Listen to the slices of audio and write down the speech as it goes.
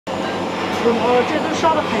哦，这都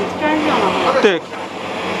烧得很干净了。对，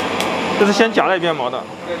这是先夹了一遍毛的。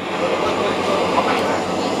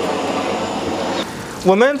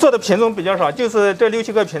我们做的品种比较少，就是这6、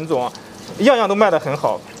7个品种，样样都卖得很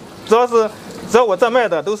好。只要我在卖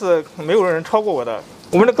的，都是没有人超过我的。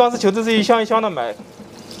我们的钢丝球都是一箱一箱的买，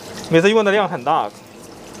每次用的量很大。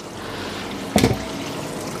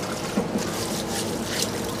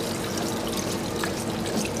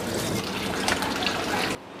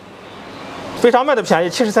肥肠卖的便宜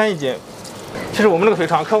，73一斤。其实我们这个肥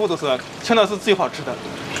肠，客户都说青岛是最好吃的，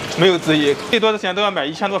没有之一。最多的钱都要买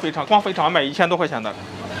1000多肥肠，光肥肠卖1000多块钱的。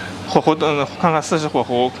火候，看看40火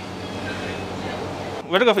候。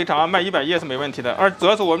我这个肥肠卖110是没问题的，主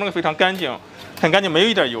要是我们这个肥肠干净，很干净，没有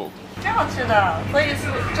一点油。真好吃的，所以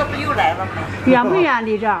这不又来了吗？远不远？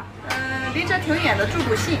离这儿？离这挺远的，住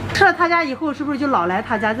笃信。吃了他家以后，是不是就老来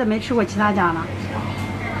他家，再没吃过其他家了？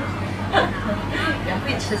也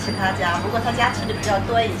会吃其他家，不过他家吃的比较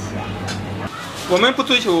多一些。我们不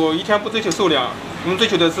追求一天不追求数量，我们追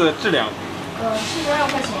求的是质量。72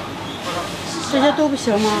块钱。这些都不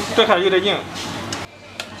行吗？这块有点硬，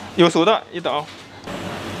有熟的一刀。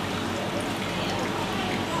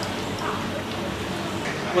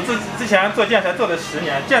我之前做建材做了10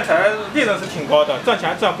年，建材利润是挺高的，赚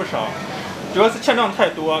钱赚不少，主要是欠账太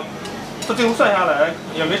多，这最后算下来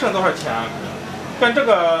也没剩多少钱。但这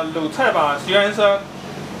个卤菜吧，虽然说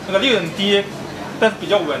这个利润低，但是比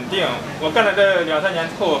较稳定。我干了这2、3年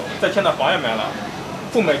之后，在青岛房也买了，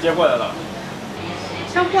父母也接过来了。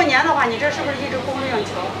像过年的话，你这是不是一直供不应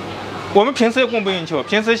求？我们平时也供不应求，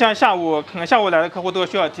平时像下午来的客户都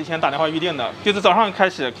需要提前打电话预定的，就是早上开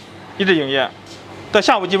始一直营业，到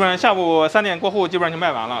下午基本上下午3点过后基本上就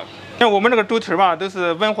卖完了。像我们这个猪蹄吧，都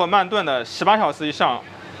是温火慢炖的，18小时以上，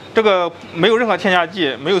这个没有任何添加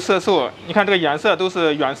剂，没有色素。你看这个颜色都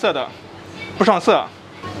是原色的，不上色。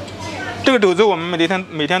这个肘子我们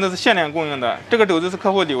每天都是限量供应的，这个肘子是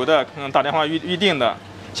客户留的，打电话预定的，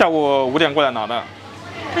下午5点过来拿的。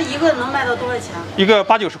这一个能卖到多少钱？一个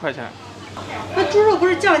80、90块钱。那猪肉不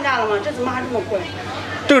是降价了吗？这怎么还这么贵？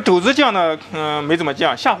这个肘子降呢，没怎么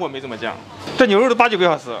降，下货没怎么降。这牛肉都8、9个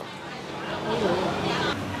小时。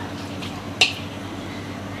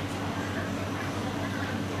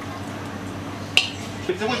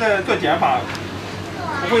只会在做减法，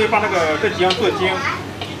我会把这几样做精。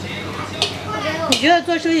你觉得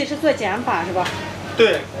做生意是做减法是吧？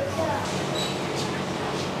对。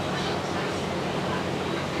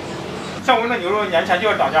像我们的牛肉年前就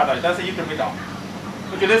要涨价的，但是一直没涨。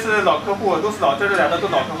我觉得是老客户，都是这来的都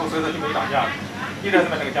老客户，所以说就没涨价，一直是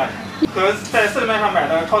卖这个价钱。和在市面上买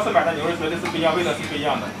的、超市买的牛肉绝对是不一样，味道是不一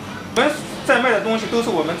样的。我们在卖的东西都是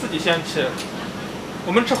我们自己先吃，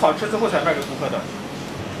我们吃好吃之后才卖给顾客的。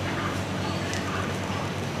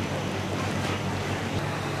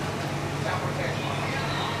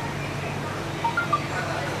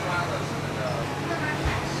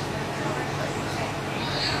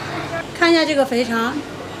看一下这个肥肠，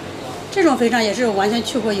这种肥肠也是完全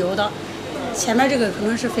去过油的。前面这个可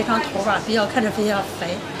能是肥肠头吧，看着比较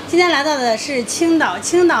肥。今天来到的是青岛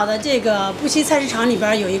的这个布希菜市场里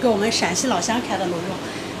边有一个我们陕西老乡开的卤肉，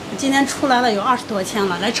今天出来了有20多天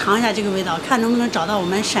了，来尝一下这个味道，看能不能找到我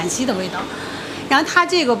们陕西的味道。然后它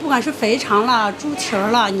这个不管是肥肠了、猪蹄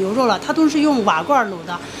儿了、牛肉了，它都是用瓦罐卤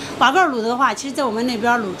的。瓦罐卤的话，其实在我们那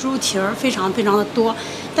边卤猪蹄儿非常的多，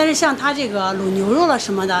但是像它这个卤牛肉了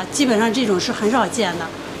什么的，基本上这种是很少见的。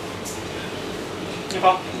你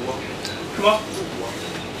好，什么？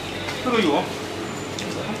这个有。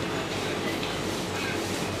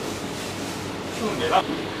这个没了。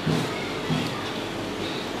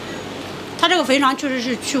它这个肥肠确实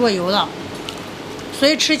是去过油的，所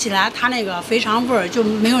以吃起来它那个肥肠味儿就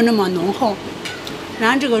没有那么浓厚。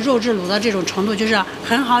然后这个肉质卤的这种程度就是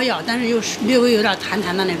很好咬，但是又略微有点弹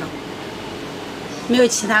弹的那种，没有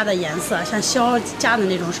其他的颜色，像肖家的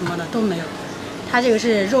那种什么的都没有。它这个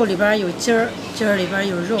是肉里边有筋儿，筋儿里边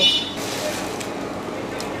有肉。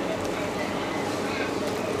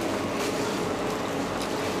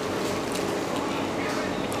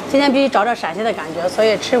今天必须找点陕西的感觉，所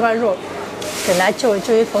以吃块肉，得来就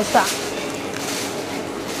一头蒜。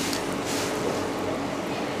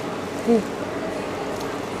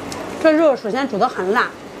这肉首先煮得很烂，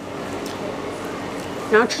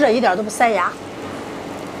然后吃着一点都不塞牙。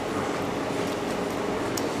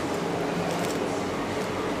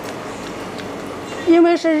因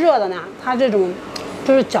为是热的呢，它这种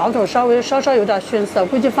就是嚼头稍稍有点逊色，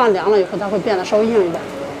估计放凉了以后它会变得稍微硬一点。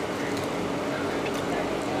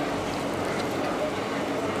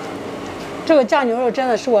这个酱牛肉真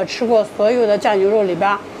的是我吃过所有的酱牛肉里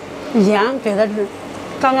边盐给的是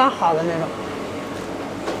刚刚好的那种。